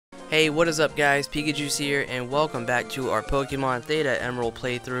Hey, what is up guys, Pikachu's here, and welcome back to our Pokemon Theta Emerald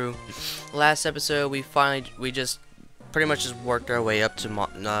playthrough. Last episode, we just pretty much just worked our way up to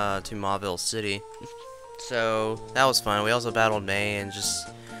Mauville City. So, that was fun. We also battled May and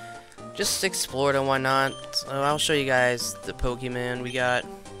just explored and whatnot. So, I'll show you guys the Pokemon we got.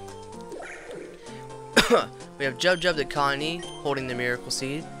 We have Jub the Colony, holding the Miracle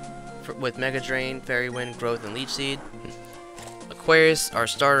Seed, with Mega Drain, Fairy Wind, Growth, and Leech Seed. Aquarius, our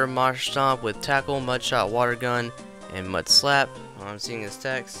starter Marsh Stomp with Tackle, Mud Shot, Water Gun, and Mud Slap. I'm seeing this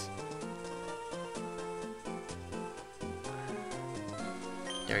text.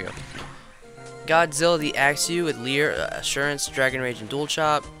 There we go. Godzilla the Axew with Leer, Assurance, Dragon Rage, and Dual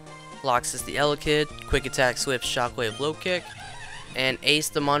Chop. Loxus the Elekid, Quick Attack, Swift, Shockwave, Low Kick. And Ace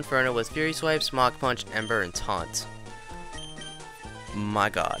the Monferno with Fury Swipes, Mach Punch, Ember, and Taunt. My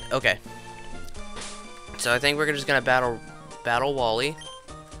god. Okay. So I think we're just gonna battle Wally.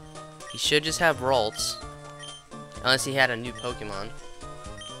 He should just have Ralts, unless he had a new Pokemon.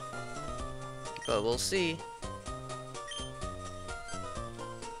 But we'll see.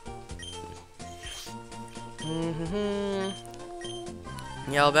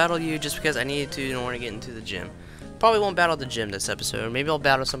 Yeah, I'll battle you just because I need to in order to get into the gym. Probably won't battle the gym this episode. Maybe I'll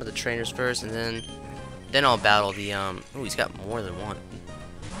battle some of the trainers first, and then I'll battle the oh, he's got more than one.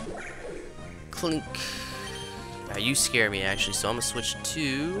 Clink. Yeah, you scare me actually, so I'm gonna switch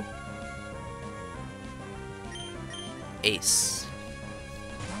to Ace.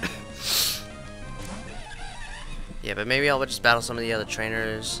 Yeah, but maybe I'll just battle some of the other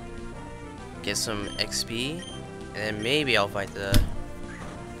trainers, get some XP, and then maybe I'll fight the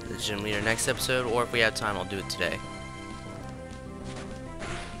gym leader next episode, or if we have time, I'll do it today.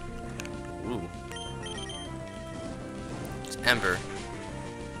 Ooh. It's Ember.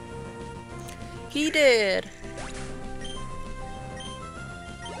 He did!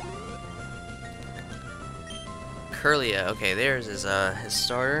 Curlia, okay, there's his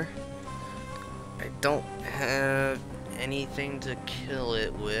starter. I don't have anything to kill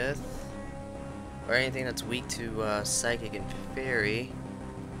it with, or anything that's weak to Psychic and Fairy.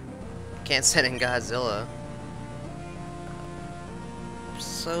 Can't send in Godzilla.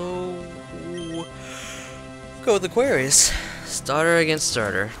 So go with Aquarius. Starter against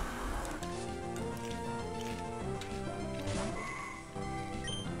starter.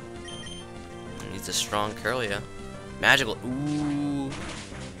 He's a strong Curlia. Magical. Ooh.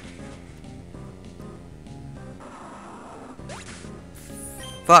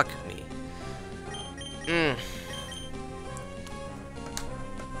 Fuck me.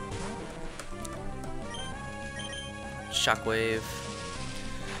 Shockwave.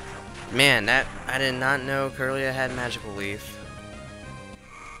 Man, that I did not know Curlia had Magical Leaf.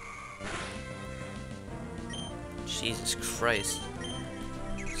 Jesus Christ.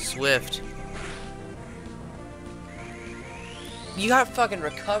 Swift. You got fucking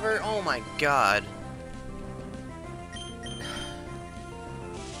Recover? Oh my god.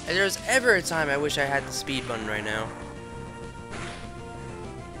 If there's ever a time I wish I had the speed button right now.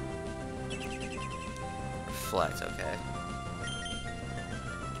 Reflect, okay.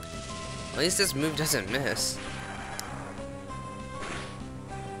 At least this move doesn't miss.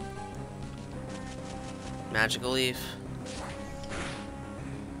 Magical Leaf.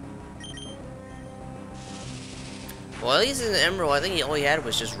 Well, at least in the Emerald, I think all he had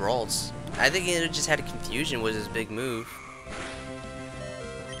was just Ralts. I think he just had a Confusion was his big move.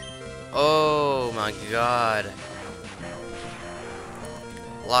 Oh my god.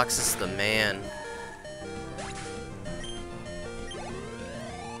 Loxus the man.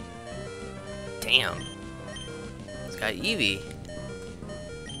 Damn. It's got Eevee.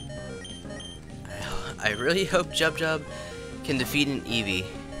 I really hope Jub can defeat an Eevee.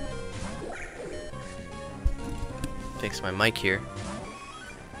 Fix my mic here.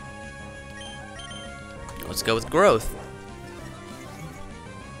 Let's go with Growth.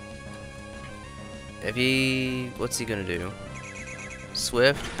 If he... what's he gonna do?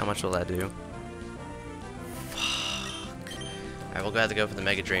 Swift? How much will that do? Fuck. Alright, we'll have to go for the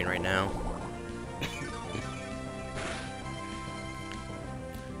Mega Drain right now.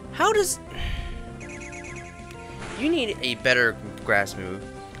 How does... You need a better grass move.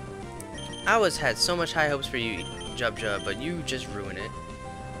 I had so much high hopes for you, Jub, but you just ruined it.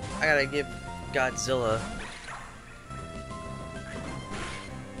 I gotta give Godzilla...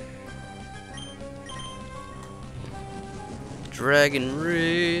 Dragon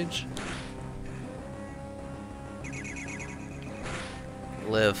Rage.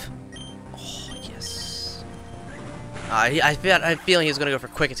 Live. Oh, yes. I had a feeling he was gonna go for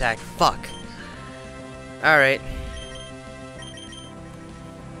Quick Attack. Fuck. Alright.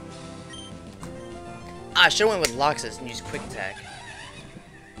 I should have went with Loxus and used quick attack.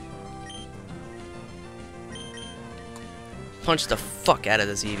 Punch the fuck out of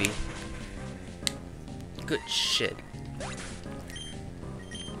this Eevee. Good shit.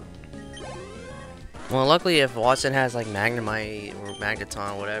 Well, luckily if Watson has like Magnemite or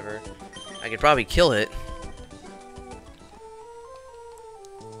Magneton, whatever, I could probably kill it.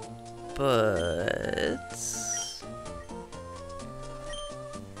 But...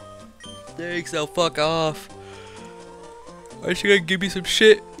 thanks, now fuck off. Are you gonna give me some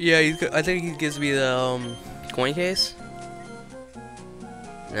shit? Yeah, I think he gives me the coin case.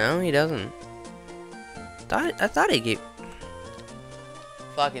 No, he doesn't. I thought he gave...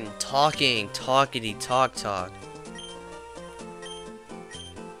 fucking talkity talk.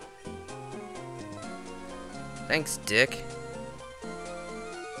 Thanks, dick.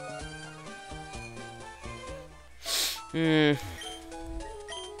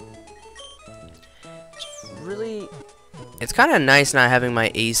 It's kind of nice not having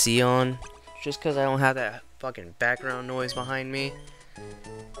my AC on, just because I don't have that fucking background noise behind me.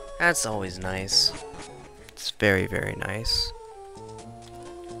 That's always nice. It's very, very nice.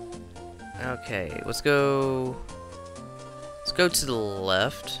 Okay, let's go to the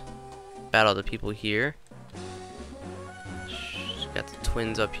left. Battle the people here. Got the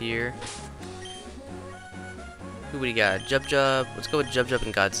twins up here. Who we got? Jub. Let's go with Jub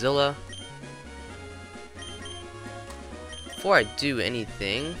and Godzilla. Before I do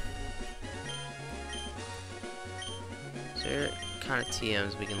anything, is there kind of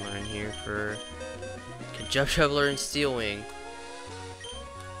TMs we can learn here for? Can Jub learn Steel Wing?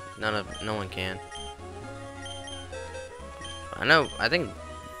 No one can. I think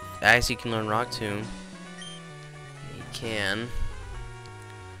Axie can learn Rock Tomb. He can.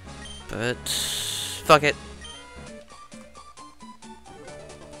 But fuck it.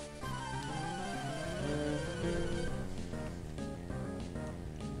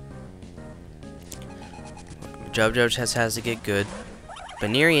 Jub just has to get good.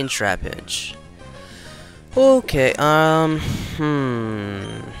 Banerian Trapinch. Okay,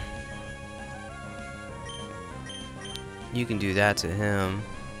 you can do that to him.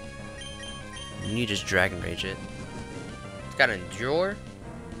 And you just Dragon Rage it. It's got an Endure.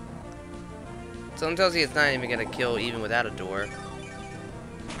 Someone tells you it's not even gonna kill even without a door.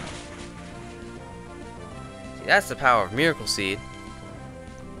 See, that's the power of Miracle Seed.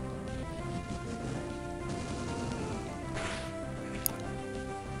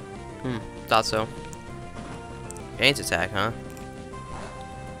 Thought so. Paint attack, huh?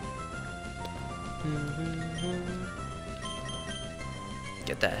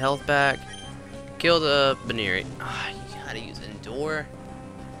 Get that health back. Kill the Baneri. Ah, you gotta use Endure.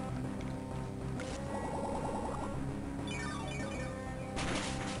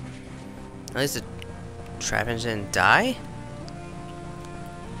 At least the Trapinch didn't die?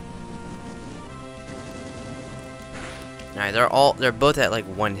 Alright, they're both at like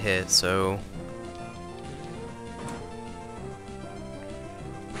one hit, so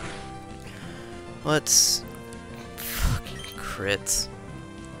let's fucking crits.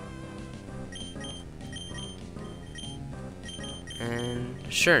 And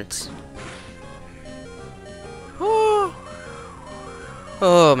assurance.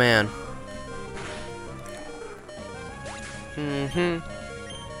 Oh man.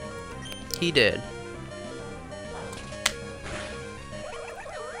 He did.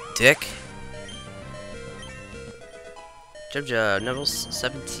 Dick. Jub, level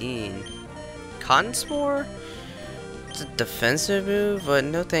 17. Cotton Spore? It's a defensive move, but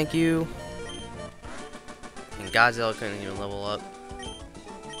no thank you. And Godzilla couldn't even level up.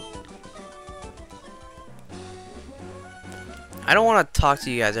 I don't want to talk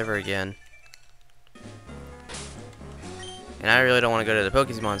to you guys ever again. And I really don't want to go to the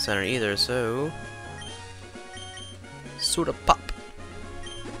Pokemon Center either, so... Sorta pop.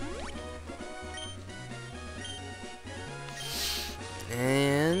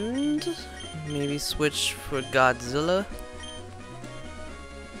 And maybe switch for Godzilla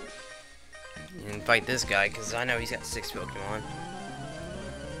and fight this guy because I know he's got 6 Pokemon.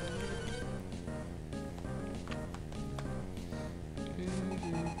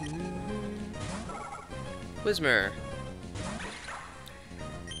 Whismur.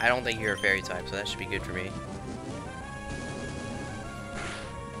 I don't think you're a fairy type, so that should be good for me.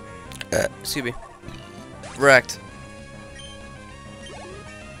 Excuse me. Wrecked.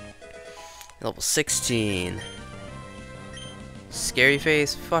 Level 16. Scary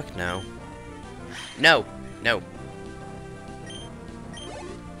face? Fuck no. No. No.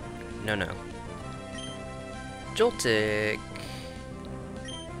 No. Joltik.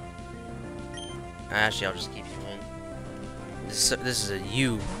 Actually, I'll just keep you in. This is a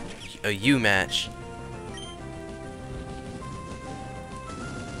U match.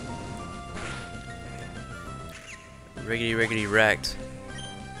 Riggedy wrecked.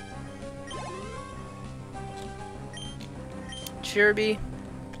 Cheerby.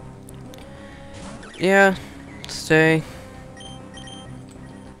 Yeah, stay.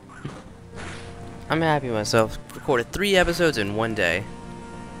 I'm happy with myself. Recorded 3 episodes in 1 day.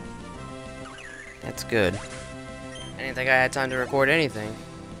 That's good. I didn't think I had time to record anything.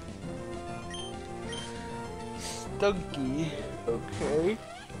 Stunky. Okay.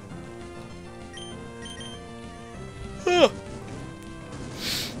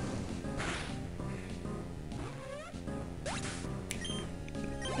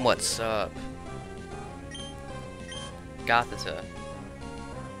 What's up? Gothita.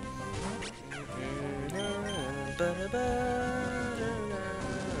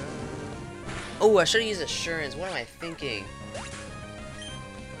 Oh, I should have used Assurance. What am I thinking?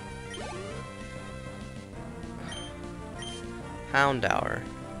 Houndour.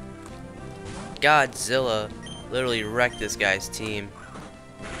 Godzilla literally wrecked this guy's team.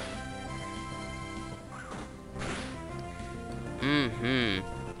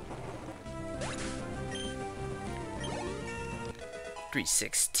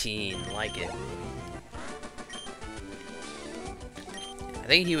 316, like it. I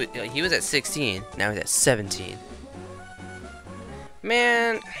think he was at 16. Now he's at 17.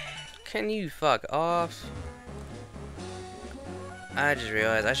 Man, can you fuck off? I just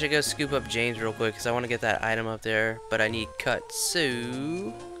realized I should go scoop up James real quick because I want to get that item up there, but I need cut,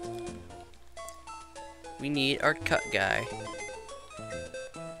 so we need our cut guy.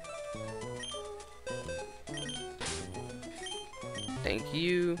 Thank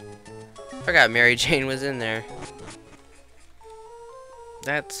you. Forgot Mary Jane was in there.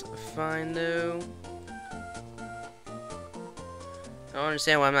 That's fine though. I don't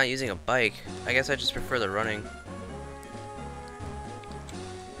understand why I'm not using a bike. I guess I just prefer the running.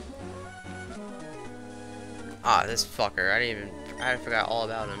 Ah, this fucker. I forgot all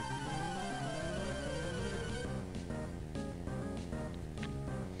about him.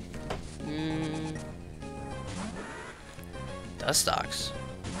 Dustox.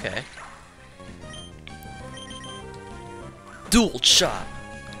 Okay. Dual chop.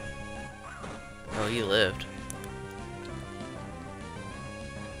 Oh, he lived.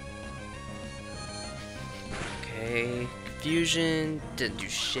 Okay. Confusion. Didn't do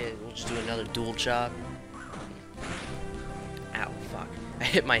shit. We'll just do another dual chop. Ow, fuck. I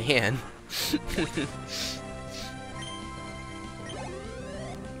hit my hand.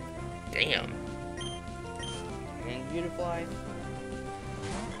 Damn. And Unifly.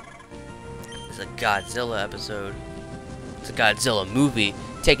 This is a Godzilla episode. It's a Godzilla movie.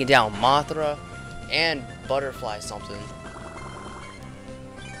 Taking down Mothra and Butterfly something.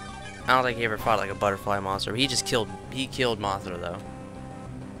 I don't think he ever fought like a butterfly monster. But he killed Mothra though.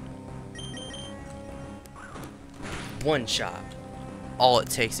 One shot. All it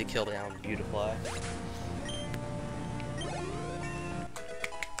takes to kill down Beautifly.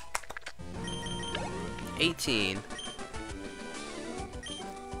 $18.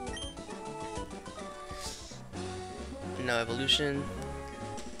 No evolution.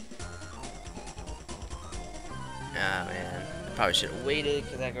 Ah man, I probably should have waited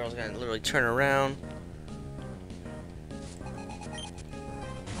because that girl's gonna literally turn around.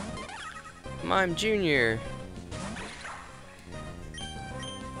 Mime Jr.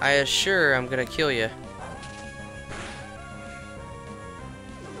 I assure I'm gonna kill you.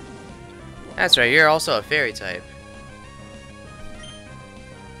 That's right, you're also a fairy type.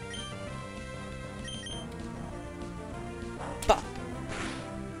 Bop.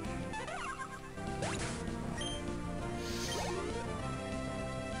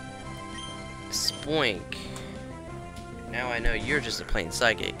 Spoink. Now I know you're just a plain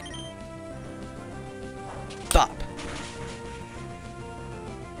psychic. Bop.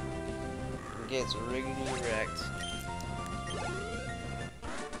 Gets riggedy wrecked.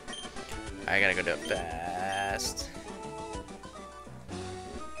 I gotta go do it fast.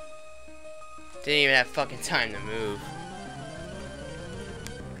 Didn't even have fucking time to move.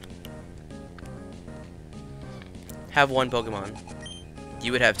 Have one Pokemon.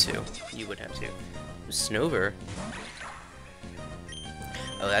 You would have 2. You would have 2. Snover.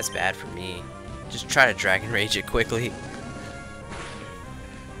 Oh, that's bad for me. Just try to Dragon Rage it quickly.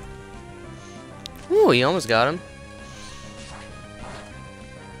 Ooh, he almost got him.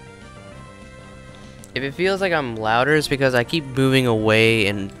 If it feels like I'm louder, it's because I keep moving away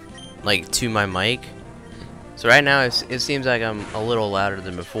and like to my mic. So right now it seems like I'm a little louder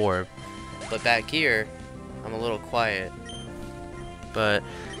than before, But back here, I'm a little quiet. But,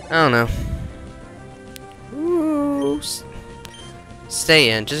 I don't know. Ooh,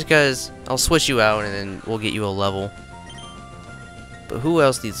 stay in, just because I'll switch you out and then we'll get you a level. But who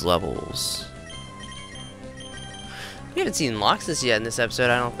else needs levels? We haven't seen Loxus yet in this episode,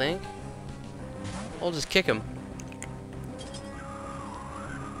 I don't think. We'll just kick him.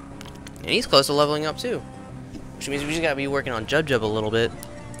 And he's close to leveling up too. Which means we just gotta be working on Jub Jub a little bit.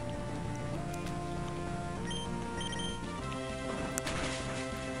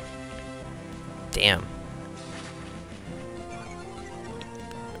 Damn.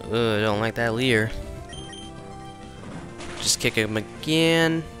 Ugh, I don't like that Leer. Just kick him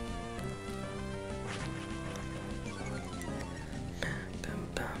again.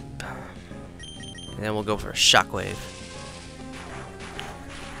 And then we'll go for a Shockwave.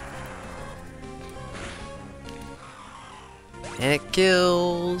 And it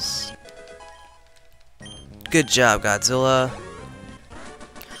kills. Good job, Godzilla.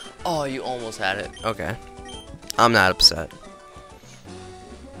 Oh, you almost had it. Okay. I'm not upset.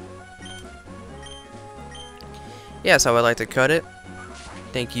 Yeah, that's how I like to cut it.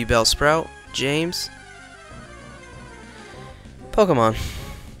 Thank you, Bellsprout. James. Pokemon.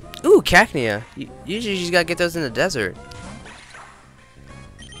 Ooh, Cacnea. Usually you just gotta get those in the desert.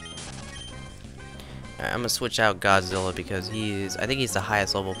 Alright, I'm gonna switch out Godzilla because I think he's the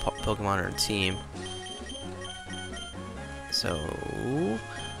highest level Pokemon on our team. So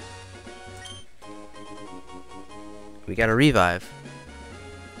we got a revive.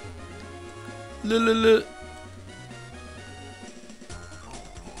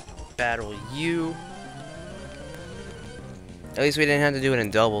 Battle you. At least we didn't have to do it in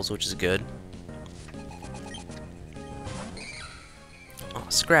doubles, which is good. Oh,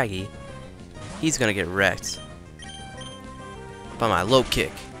 Scraggy. He's gonna get wrecked by my low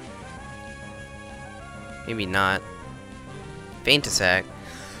kick. Maybe not. Feint attack.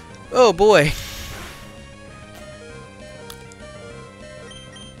 Oh boy.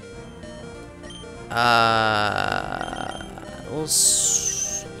 We'll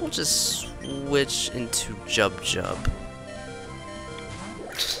just switch into Jub Jub.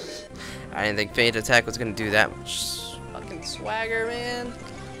 I didn't think Feint attack was gonna do that much fucking swagger, man.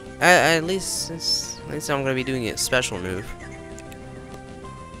 At least I'm gonna be doing a special move.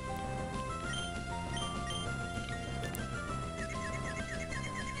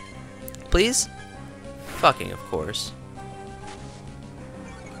 Please? Fucking of course.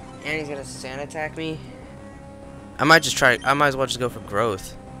 And he's gonna sand attack me. I might as well just go for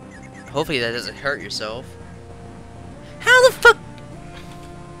growth. Hopefully that doesn't hurt yourself. How the fuck?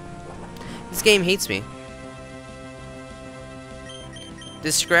 This game hates me.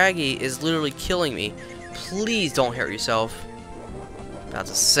 This Scraggy is literally killing me. Please don't hurt yourself. About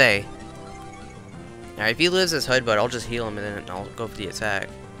to say. Alright, if he lives as Hoodbutt, I'll just heal him and then I'll go for the attack.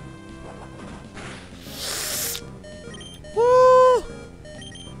 Woo!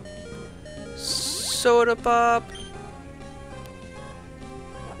 Soda Pop.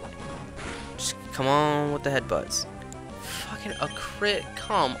 Just come on with the headbutts. Fucking a crit.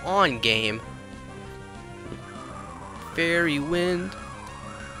 Come on, game. Fairy Wind.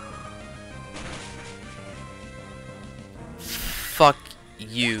 Fuck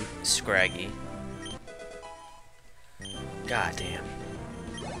you, Scraggy. God damn.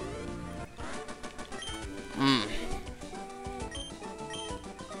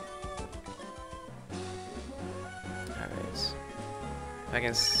 Alright. If I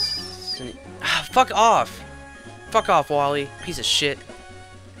can fuck off! Fuck off, Wally. Piece of shit.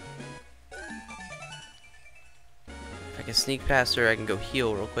 If I can sneak past her, I can go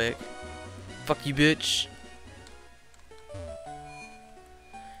heal real quick. Fuck you, bitch.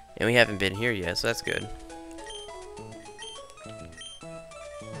 And we haven't been here yet, so that's good.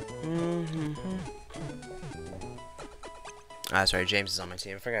 Ah, sorry, James is on my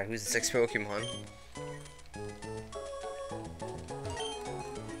team. I forgot who's the 6th Pokemon.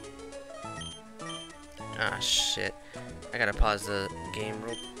 Ah, shit. I gotta pause the game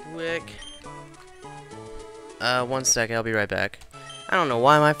real quick. 1 second, I'll be right back. I don't know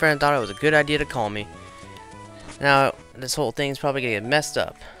why my friend thought it was a good idea to call me. Now, this whole thing's probably gonna get messed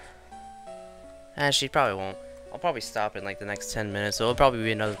up. She probably won't. I'll probably stop in like the next 10 minutes, so it'll probably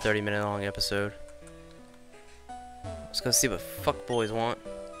be another 30-minute long episode. Let's go see what fuck boys want.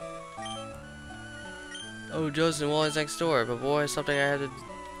 Oh, Justin, Wally's next door, but boy, something I had to...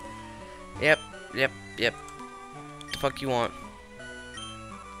 Yep. What the fuck you want?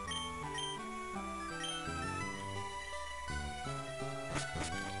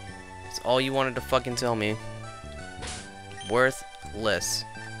 It's all you wanted to fucking tell me. Worthless.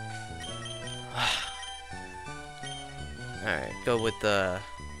 Alright, go with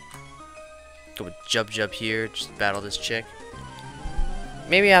Jub here, just battle this chick.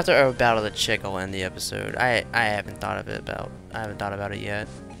 Maybe after I battle the chick I'll end the episode. I haven't thought about it yet.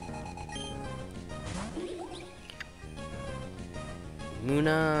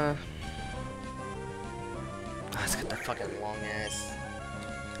 Muna. Oh, it's got that fucking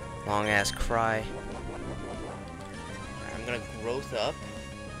long ass cry. I'm gonna growth up.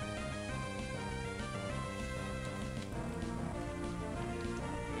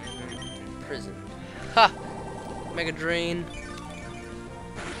 Prison. Ha! Mega Drain.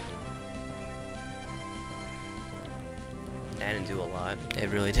 That didn't do a lot. It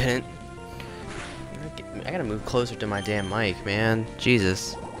really didn't. I gotta move closer to my damn mic, man.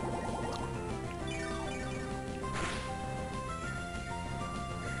 Jesus.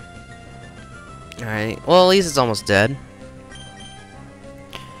 Alright. Well, at least it's almost dead.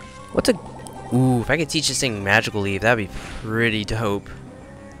 What's a... Ooh, if I could teach this thing Magical Leaf, that'd be pretty dope.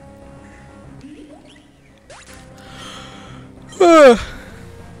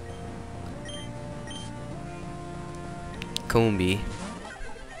 Combi.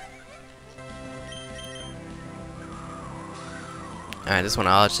 Alright, this one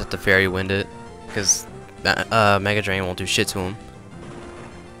I'll just have to Fairy Wind it, because Mega Drain won't do shit to him.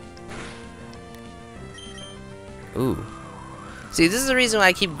 Ooh. See, this is the reason why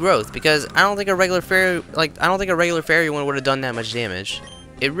I keep growth, because I don't think a regular fairy one would have done that much damage.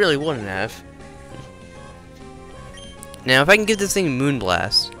 It really wouldn't have. Now, if I can give this thing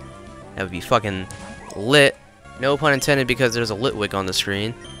Moonblast, that would be fucking lit. No pun intended, because there's a Litwick on the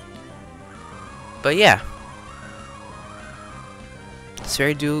screen. But yeah. Does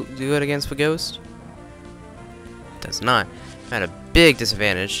Fairy do it against the Ghost? It does not. I'm at a big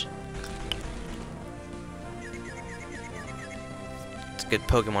disadvantage. It's a good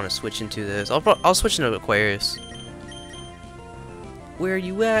Pokemon to switch into this. I'll switch into Aquarius. Where are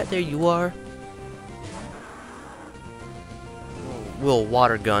you at? There you are. We'll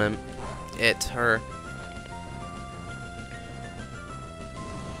water gun him. Her.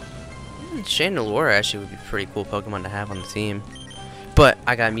 Chandelure actually would be a pretty cool Pokemon to have on the team. But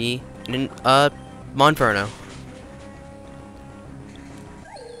I got me Monferno.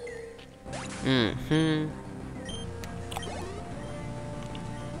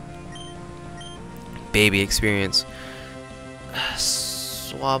 Baby experience.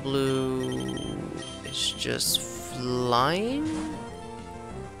 Swablu is just flying?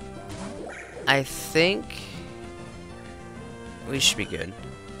 I think we should be good.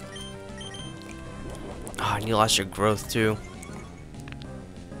 Oh, and you lost your growth too.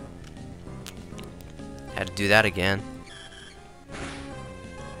 Had to do that again.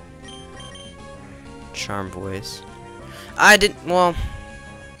 Charm Voice. I didn't. Well,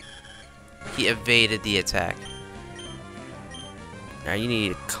 he evaded the attack. Now you need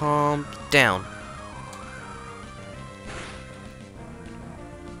to calm down.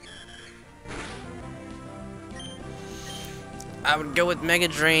 I would go with Mega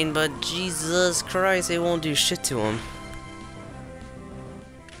Drain, but Jesus Christ, it won't do shit to him.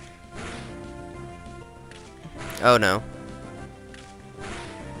 Oh no.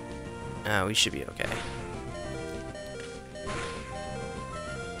 Oh, we should be okay.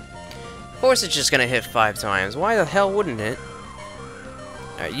 Of course it's just gonna hit 5 times. Why the hell wouldn't it?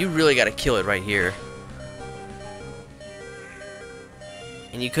 Alright, you really gotta kill it right here.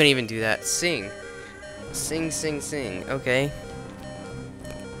 And you couldn't even do that. Sing. Sing, sing, sing. Okay.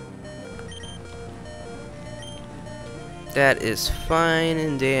 That is fine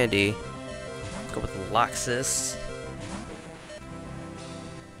and dandy. Let's go with Loxus.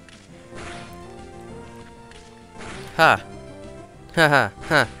 Ha. Ha ha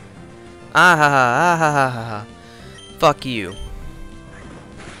ha. Ah ha ha ah ha ha ha ha. Fuck you.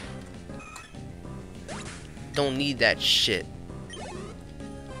 Don't need that shit.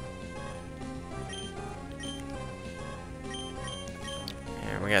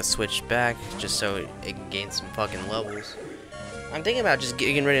 And we gotta switch back just so it can gain some fucking levels. I'm thinking about just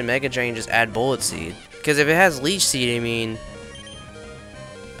getting rid of Mega Drain and just add Bullet Seed. Because if it has Leech Seed, I mean,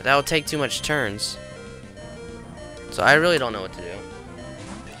 but that would take too much turns. So I really don't know what to do.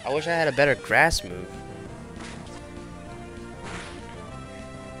 I wish I had a better grass move.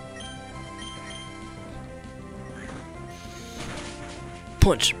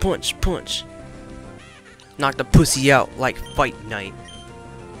 Punch, punch, punch. Knock the pussy out like Fight Night.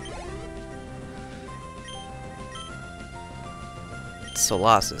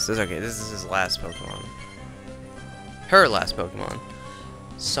 Colossus. Okay, this is his last Pokemon. Her last Pokemon.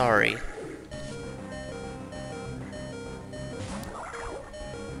 Sorry.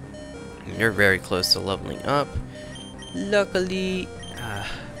 You're very close to leveling up. Luckily,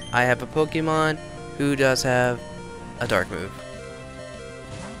 I have a Pokemon who does have a dark move.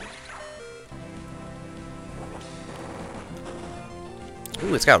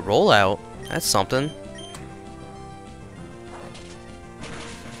 Ooh, it's got rollout. That's something.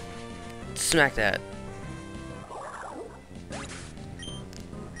 Smack that.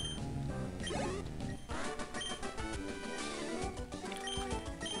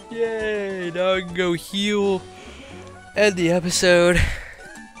 Yay, now I can go heal, end the episode,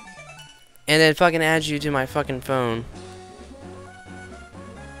 and then fucking add you to my fucking phone.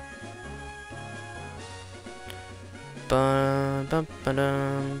 Bum bum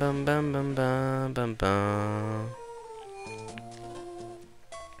ba-dum, bum bum bum bum bum bum.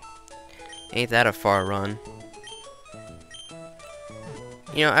 Ain't that a far run?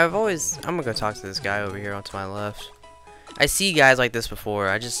 You know, I'm gonna go talk to this guy over here to my left. I see guys like this before.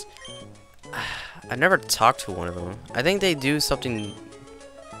 I've never talked to one of them. I think they do something.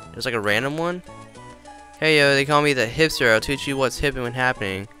 There's like a random one. Hey yo, they call me the hipster. I'll teach you what's hip and what's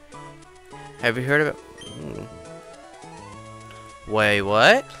happening. Have you heard of it? Wait,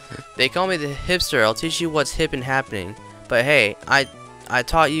 what? They call me the hipster. I'll teach you what's hip and happening. But hey, I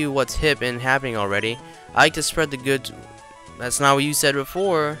taught you what's hip and happening already. I like to spread the good. That's not what you said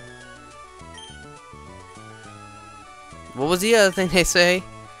before. What was the other thing they say?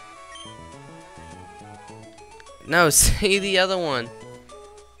 No, say the other one.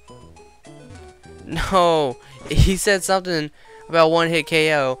 No, he said something about one hit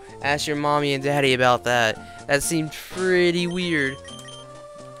KO. Ask your mommy and daddy about that. That seemed pretty weird.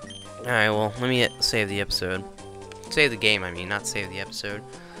 Alright, well, let me save the episode. Save the game, I mean, not save the episode.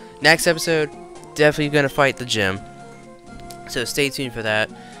 Next episode, definitely gonna fight the gym. So stay tuned for that.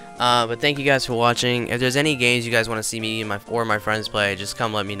 But thank you guys for watching. If there's any games you guys want to see me and my friends play, just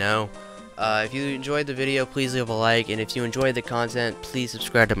come let me know. If you enjoyed the video, please leave a like, and if you enjoyed the content, please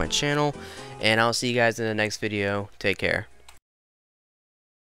subscribe to my channel, and I'll see you guys in the next video. Take care.